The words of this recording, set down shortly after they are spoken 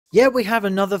Yeah, we have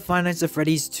another Five Nights at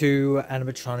Freddy's 2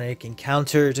 animatronic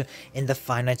encountered in the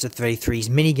Five Nights at Freddy's 3's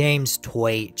minigames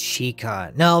Toy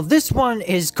Chica. Now, this one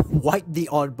is quite the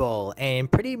oddball, and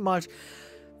pretty much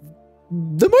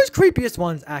the most creepiest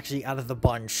ones actually out of the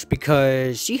bunch,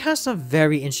 because she has some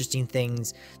very interesting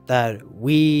things that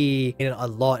we in a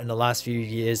lot in the last few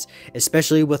years,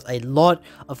 especially with a lot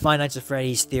of Five Nights at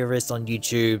Freddy's theorists on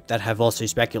YouTube that have also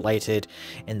speculated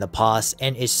in the past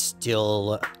and is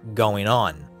still going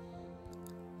on.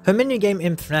 Her minigame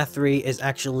in Fnaf 3 is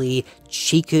actually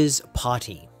Chica's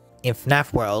Party. In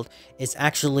Fnaf World, it's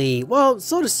actually, well,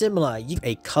 sort of similar. You have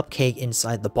a cupcake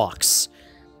inside the box.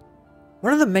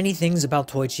 One of the many things about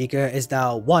Toy Chica is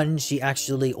that, one, she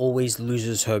actually always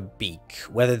loses her beak,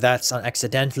 whether that's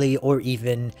accidentally or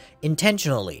even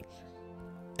intentionally.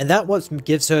 And that's what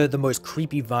gives her the most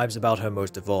creepy vibes about her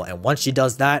most of all, and once she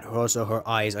does that, also her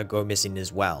eyes go missing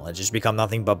as well, and just become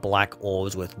nothing but black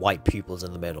orbs with white pupils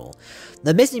in the middle.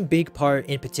 The missing beak part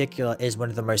in particular is one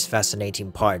of the most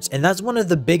fascinating parts, and that's one of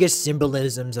the biggest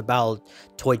symbolisms about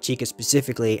Toy Chica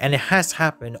specifically, and it has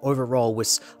happened overall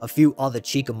with a few other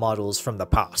Chica models from the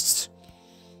past.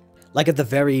 Like at the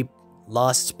very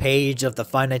last page of the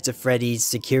Five Nights at Freddy's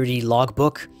security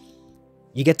logbook,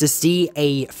 you get to see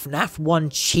a Fnaf 1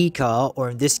 Chica,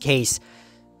 or in this case,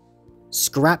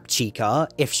 Scrap Chica,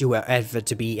 if she were ever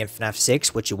to be in Fnaf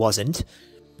 6, which it wasn't.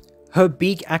 Her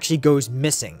beak actually goes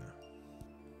missing.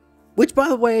 Which, by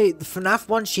the way, the Fnaf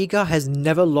 1 Chica has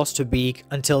never lost her beak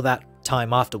until that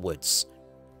time afterwards.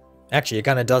 Actually, it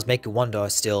kinda does make you wonder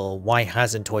still, why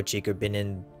hasn't Toy Chica been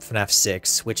in Fnaf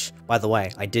 6, which, by the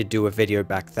way, I did do a video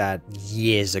back that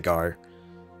years ago.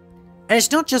 And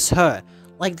it's not just her.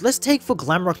 Like, let's take for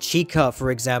Glamrock Chica,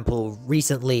 for example,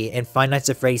 recently in Five Nights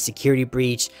at Freddy's Security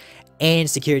Breach and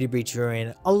Security Breach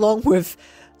Ruin, along with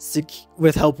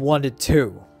Help Wanted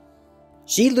 2.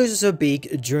 She loses her beak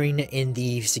in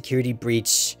the Security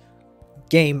Breach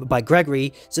game by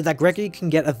Gregory, so that Gregory can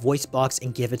get a voice box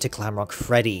and give it to Glamrock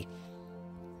Freddy.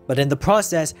 But in the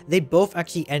process, they both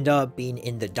actually end up being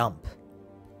in the dump.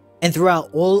 And throughout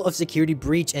all of Security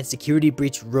Breach and Security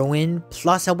Breach Ruin,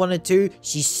 plus I Wanted to,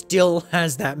 she still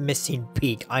has that missing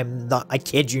beak. I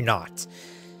kid you not.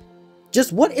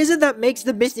 Just what is it that makes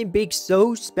the missing beak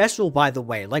so special, by the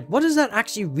way? Like, what does that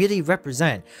actually really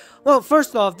represent? Well,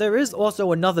 first off, there is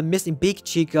also another missing beak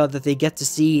Chica that they get to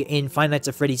see in Five Nights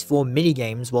at Freddy's 4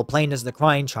 minigames while playing as the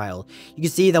crying child. You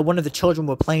can see that one of the children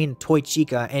were playing Toy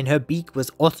Chica and her beak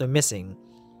was also missing.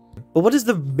 But what does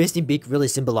the missing beak really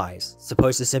symbolize?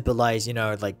 Supposed to symbolize, you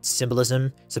know, like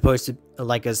symbolism? Supposed to,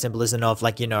 like, a symbolism of,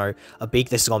 like, you know, a beak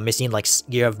that's gone missing, like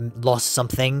you have lost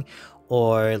something?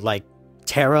 Or, like,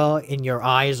 terror in your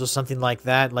eyes or something like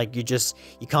that? Like, you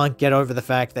can't get over the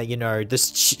fact that, you know,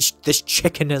 this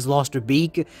chicken has lost her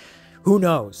beak? Who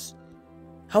knows?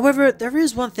 However, there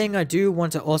is one thing I do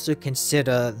want to also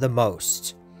consider the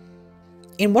most.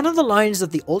 In one of the lines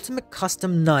of the Ultimate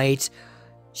Custom Night,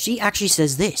 she actually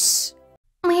says this.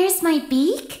 Where's my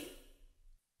beak?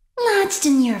 Lodged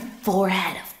in your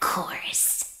forehead, of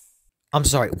course. I'm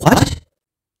sorry, what?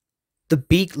 The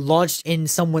beak lodged in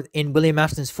William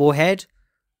Afton's forehead?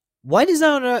 Why does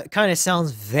that kind of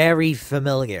sounds very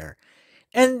familiar?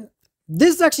 And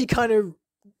this actually kind of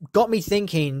got me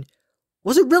thinking,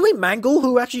 was it really Mangle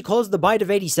who actually caused the bite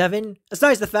of 87?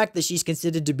 Aside the fact that she's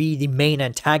considered to be the main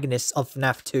antagonist of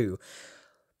FNAF 2.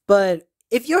 But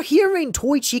if you're hearing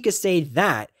Toy Chica say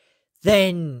that,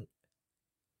 then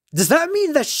does that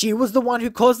mean that she was the one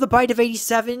who caused the bite of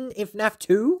 87 in FNAF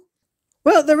 2?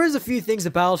 Well, there is a few things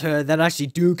about her that actually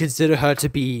do consider her to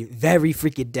be very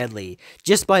freaking deadly.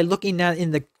 Just by looking at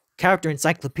in the character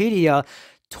encyclopedia,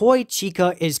 Toy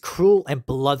Chica is cruel and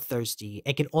bloodthirsty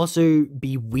and can also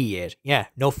be weird. Yeah,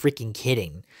 no freaking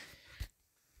kidding.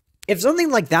 If something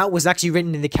like that was actually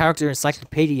written in the character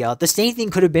encyclopedia, the same thing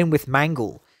could have been with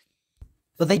Mangle.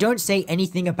 But they don't say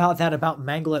anything about that about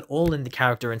Mangle at all in the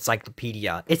character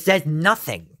encyclopedia. It says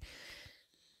nothing.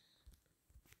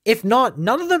 If not,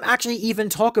 none of them actually even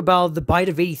talk about the bite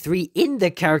of 83 in the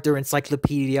character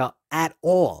encyclopedia at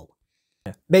all.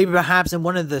 Maybe perhaps in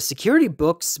one of the security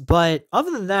books, but other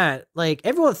than that, like,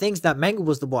 everyone thinks that Mangle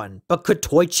was the one. But could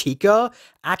Toy Chica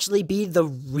actually be the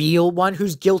real one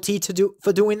who's guilty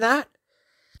for doing that?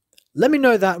 Let me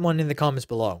know that one in the comments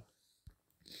below.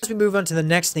 As we move on to the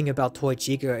next thing about Toy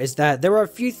Chica is that there are a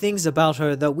few things about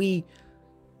her that we,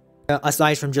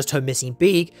 aside from just her missing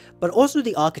beak, but also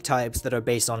the archetypes that are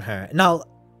based on her. Now,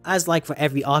 as like for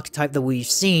every archetype that we've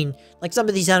seen, like some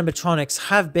of these animatronics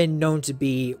have been known to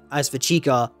be, as for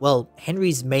Chica, well,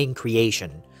 Henry's main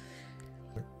creation.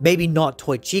 Maybe not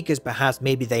Toy Chica's, perhaps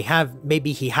maybe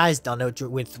he has done it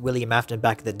with William Afton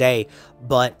back in the day,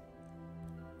 but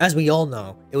as we all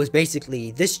know, it was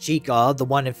basically this Chica,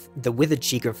 the withered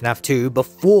Chica of FNAF 2,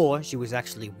 before she was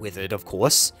actually withered, of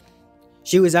course.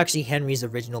 She was actually Henry's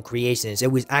original creations.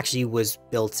 It was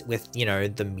built with, you know,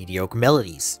 the mediocre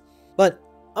melodies. But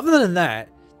other than that,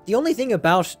 the only thing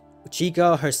about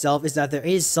Chica herself is that there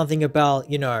is something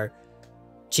about, you know,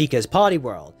 Chica's party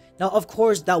world. Now, of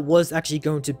course, that was actually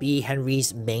going to be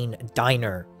Henry's main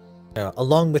diner,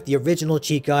 along with the original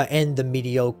Chica and the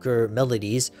mediocre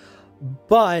melodies.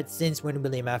 But since when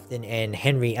William Afton and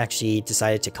Henry actually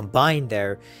decided to combine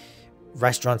their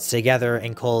restaurants together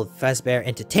and called Fazbear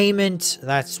Entertainment,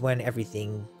 that's when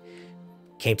everything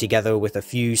came together with a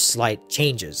few slight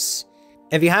changes.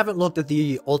 If you haven't looked at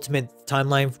the Ultimate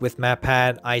Timeline with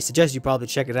MapPad, I suggest you probably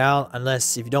check it out,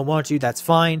 unless if you don't want to, that's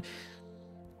fine.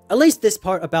 At least this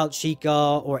part about Chica,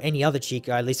 or any other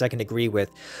Chica, at least I can agree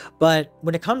with. But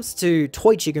when it comes to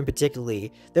Toy Chica in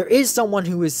particularly, there is someone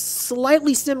who is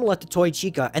slightly similar to Toy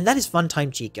Chica, and that is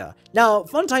Funtime Chica. Now,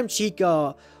 Funtime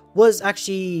Chica was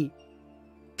actually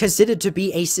considered to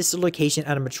be a sister location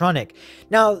animatronic.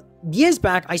 Now, years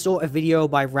back, I saw a video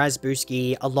by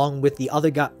Razbooski along with the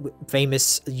other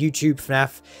famous YouTube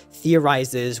FNAF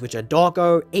theorizers, which are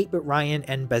Doggo, 8-Bit Ryan,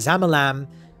 and Bazamalam,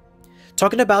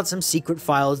 talking about some secret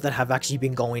files that have actually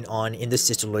been going on in the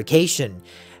sister location.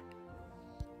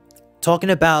 Talking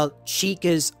about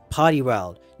Chica's party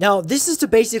world. Now, this is to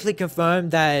basically confirm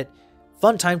that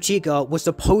Funtime Chica was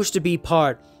supposed to be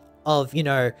part of, you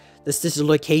know, the sister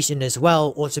location as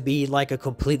well, or to be like a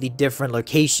completely different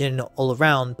location all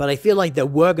around. But I feel like they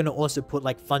were going to also put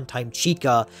like Funtime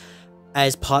Chica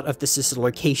as part of the sister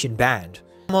location band.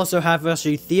 Also have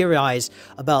actually theorized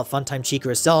about Funtime Chica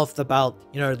herself, about,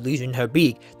 you know, losing her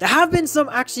beak. There have been some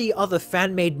actually other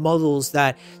fan-made models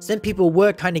that some people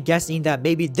were kind of guessing that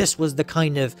maybe this was the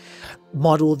kind of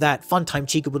model that Funtime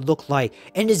Chica would look like,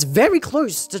 and it's very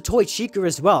close to Toy Chica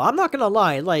as well. I'm not gonna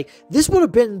lie, like, this would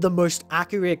have been the most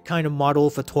accurate kind of model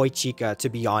for Toy Chica, to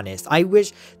be honest. I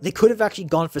wish they could have actually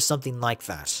gone for something like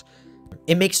that.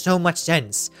 It makes so much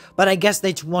sense, but I guess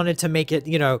they wanted to make it,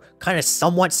 you know, kind of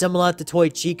somewhat similar to Toy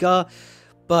Chica,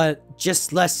 but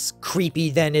just less creepy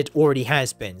than it already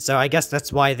has been. So I guess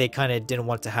that's why they kind of didn't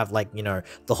want to have, like, you know,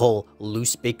 the whole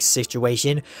loose beak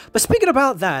situation. But speaking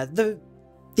about that, the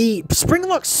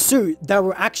Springlock suit that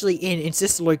we're actually in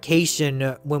sister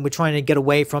location when we're trying to get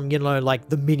away from, you know, like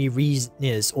the mini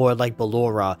Reasoners or like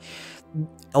Ballora,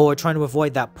 or trying to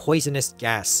avoid that poisonous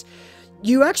gas.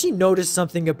 You actually notice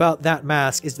something about that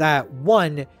mask is that,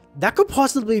 one, that could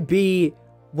possibly be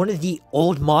one of the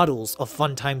old models of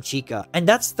Funtime Chica, and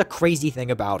that's the crazy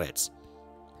thing about it.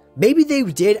 Maybe they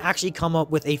did actually come up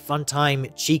with a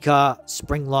Funtime Chica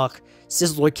Springlock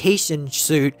sister location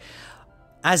suit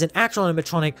as an actual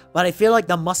animatronic, but I feel like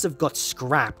that must have got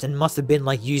scrapped and must have been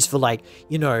like used for, like,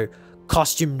 you know,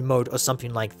 costume mode or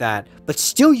something like that, but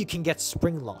still you can get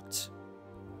spring-locked.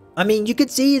 I mean, you could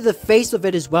see the face of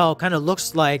it as well, kind of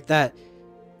looks like that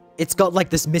it's got like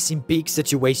this missing beak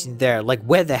situation there. Like,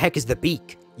 where the heck is the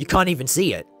beak? You can't even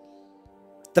see it.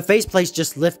 The faceplates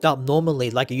just lift up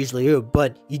normally like it usually do,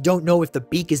 but you don't know if the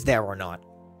beak is there or not.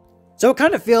 So it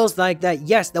kind of feels like that,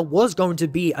 yes, there was going to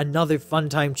be another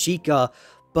Funtime Chica,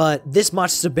 but this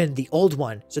must have been the old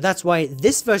one. So that's why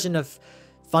this version of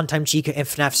Funtime Chica in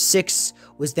FNAF 6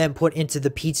 was then put into the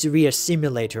pizzeria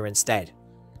simulator instead.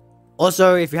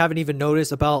 Also, if you haven't even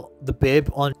noticed about the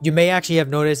bib on, you may actually have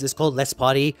noticed it's called Let's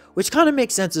Party, which kind of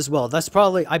makes sense as well. That's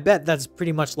probably, I bet that's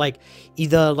pretty much like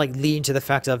either like leading to the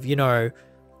fact of, you know,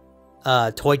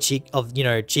 Toy Chica of, you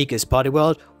know, Chica's party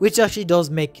world, which actually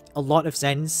does make a lot of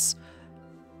sense.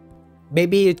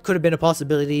 Maybe it could have been a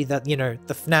possibility that, you know,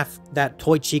 the FNAF, that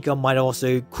Toy Chica might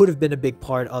also could have been a big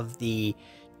part of the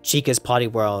Chica's party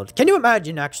world. Can you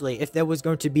imagine actually if there was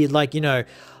going to be like, you know,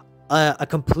 a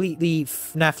completely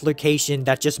FNAF location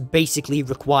that just basically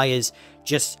requires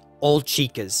just all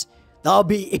Chicas? That'll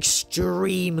be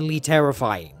extremely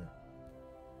terrifying.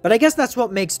 But I guess that's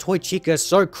what makes Toy Chica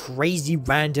so crazy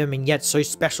random and yet so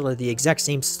special at the exact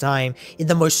same time in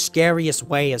the most scariest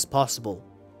way as possible.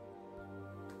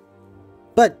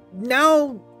 But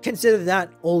now, consider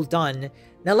that all done,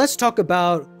 now let's talk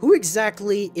about who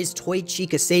exactly is Toy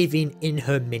Chica saving in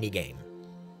her minigame.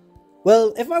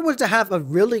 Well, if I were to have a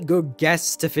really good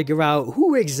guess to figure out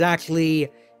who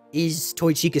exactly is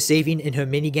Toy Chica saving in her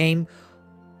minigame,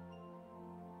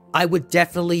 I would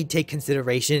definitely take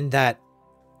consideration that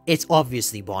it's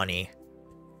obviously Bonnie.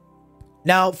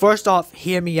 Now, first off,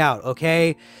 hear me out,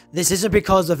 okay? This isn't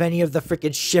because of any of the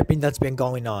freaking shipping that's been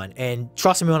going on. And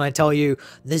trust me when I tell you,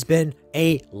 there's been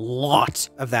a lot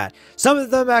of that. Some of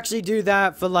them actually do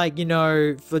that for, like, you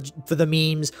know, for the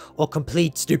memes or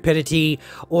complete stupidity,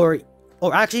 or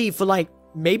actually for, like,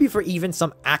 maybe for even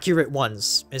some accurate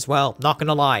ones as well, not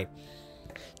gonna lie.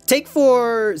 Take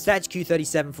for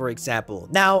ZQ37, for example.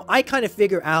 Now, I kind of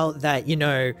figure out that, you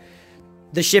know,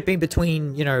 the shipping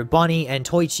between, you know, Bonnie and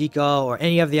Toy Chica or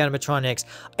any of the animatronics,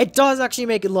 it does actually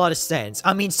make a lot of sense.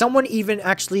 I mean, someone even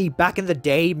actually back in the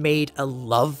day made a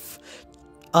love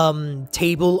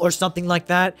table or something like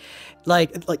that.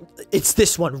 Like it's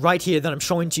this one right here that I'm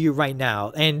showing to you right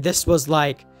now. And this was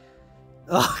like,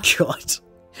 oh god.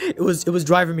 It was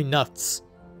driving me nuts.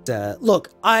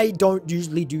 Look, I don't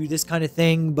usually do this kind of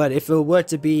thing, but if I were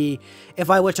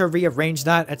to rearrange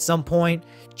that at some point,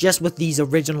 just with these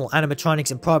original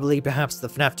animatronics and probably perhaps the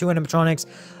FNAF 2 animatronics,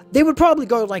 they would probably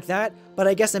go like that, but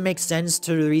I guess it makes sense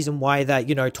to the reason why that,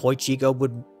 you know, Toy Chica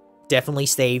would definitely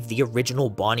save the original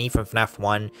Bonnie from FNAF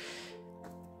 1.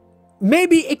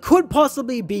 Maybe it could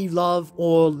possibly be love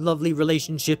or lovely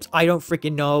relationships, I don't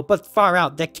freaking know, but far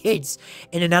out, they're kids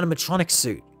in an animatronic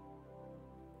suit.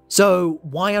 So,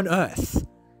 why on earth?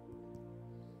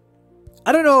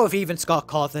 I don't know if even Scott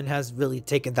Cawthon has really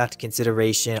taken that into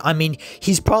consideration. I mean,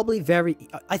 he's probably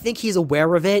I think he's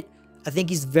aware of it. I think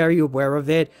he's very aware of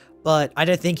it, but I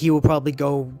don't think he will probably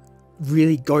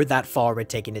really go that far with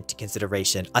taking it into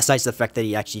consideration, aside the fact that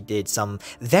he actually did some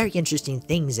very interesting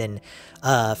things in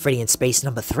Freddy in Space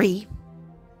number 3.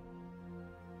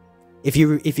 If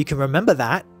you can remember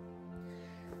that.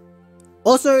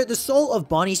 Also, the soul of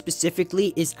Bonnie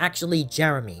specifically is actually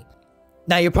Jeremy.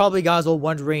 Now, you're probably guys all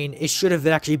wondering, it should have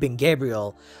actually been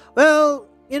Gabriel. Well,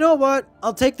 you know what?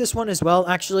 I'll take this one as well,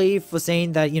 actually, for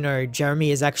saying that, you know, Jeremy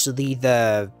is actually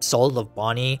the soul of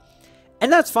Bonnie.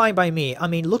 And that's fine by me. I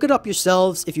mean, look it up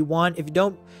yourselves if you want. If you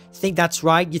don't think that's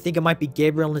right, you think it might be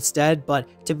Gabriel instead, but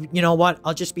you know what?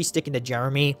 I'll just be sticking to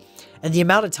Jeremy. And the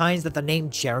amount of times that the name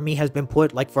Jeremy has been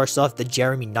put, like first off, the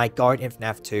Jeremy Night Guard in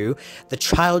FNAF 2, the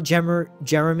child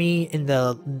Jeremy in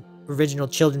the original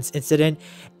Children's Incident,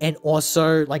 and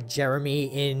also like Jeremy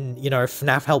in, you know,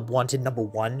 FNAF Help Wanted number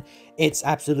 1, it's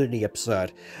absolutely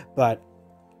absurd. But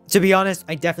to be honest,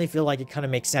 I definitely feel like it kind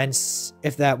of makes sense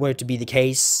if that were to be the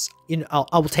case. You know,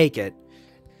 I will take it.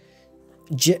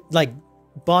 Like,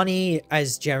 Bonnie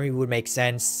as Jeremy would make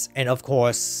sense, and of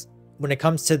course, when it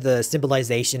comes to the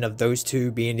symbolization of those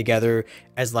two being together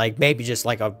as like maybe just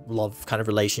like a love kind of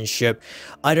relationship,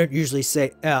 I don't usually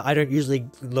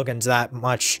look into that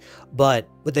much, but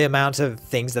with the amount of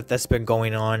things that's been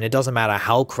going on, it doesn't matter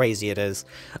how crazy it is.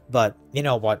 But you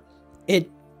know what,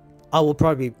 I will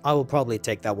probably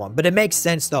take that one. But it makes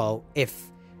sense though,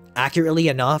 if accurately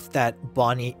enough that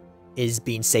Bonnie is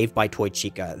being saved by Toy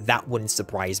Chica. That wouldn't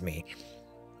surprise me.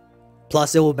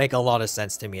 Plus, it will make a lot of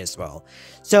sense to me as well.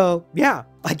 So, yeah,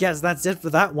 I guess that's it for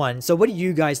that one. So, what do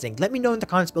you guys think? Let me know in the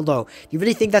comments below. Do you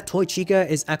really think that Toy Chica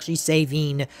is actually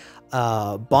saving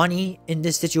Bonnie in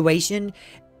this situation?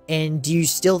 And do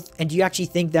you actually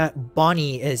think that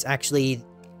Bonnie is actually,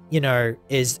 you know,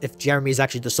 if Jeremy is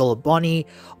actually the soul of Bonnie,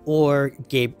 or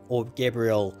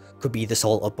Gabriel could be the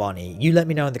soul of Bonnie? You let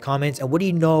me know in the comments, and what do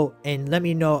you know, and let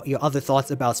me know your other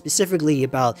thoughts about, specifically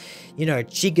about, you know,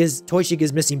 Toy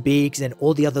Chica's missing beaks and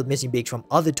all the other missing beaks from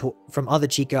other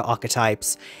Chica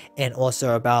archetypes, and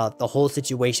also about the whole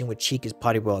situation with Chica's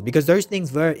Party World, because those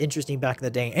things were interesting back in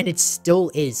the day, and it still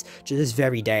is to this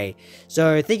very day.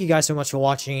 So thank you guys so much for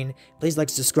watching. Please like,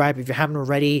 subscribe if you haven't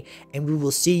already, and we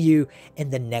will see you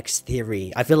in the next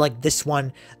theory. I feel like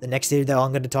the next theory that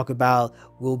I'm going to talk about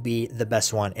will be the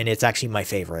best one, and it's actually my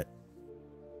favorite.